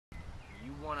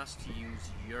want us to use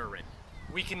urine.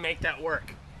 We can make that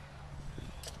work.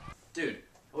 Dude,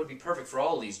 I would be perfect for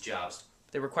all of these jobs.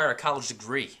 They require a college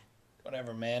degree.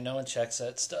 Whatever, man. No one checks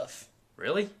that stuff.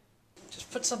 Really?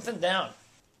 Just put something down.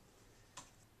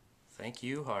 Thank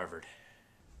you, Harvard.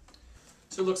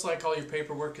 So it looks like all your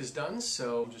paperwork is done,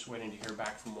 so I'm just waiting to hear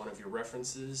back from one of your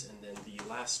references, and then the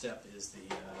last step is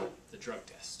the drug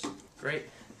test. Great.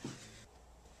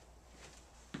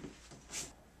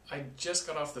 I just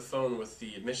got off the phone with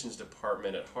the admissions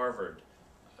department at Harvard.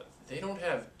 They don't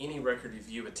have any record of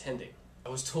you attending. I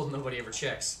was told nobody ever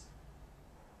checks.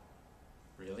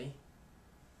 Really?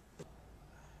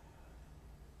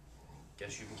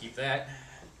 Guess you can keep that.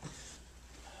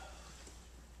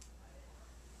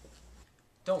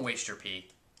 Don't waste your pee.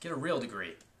 Get a real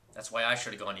degree. That's why I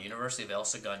should have gone to University of El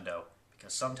Segundo,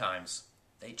 because sometimes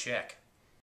they check.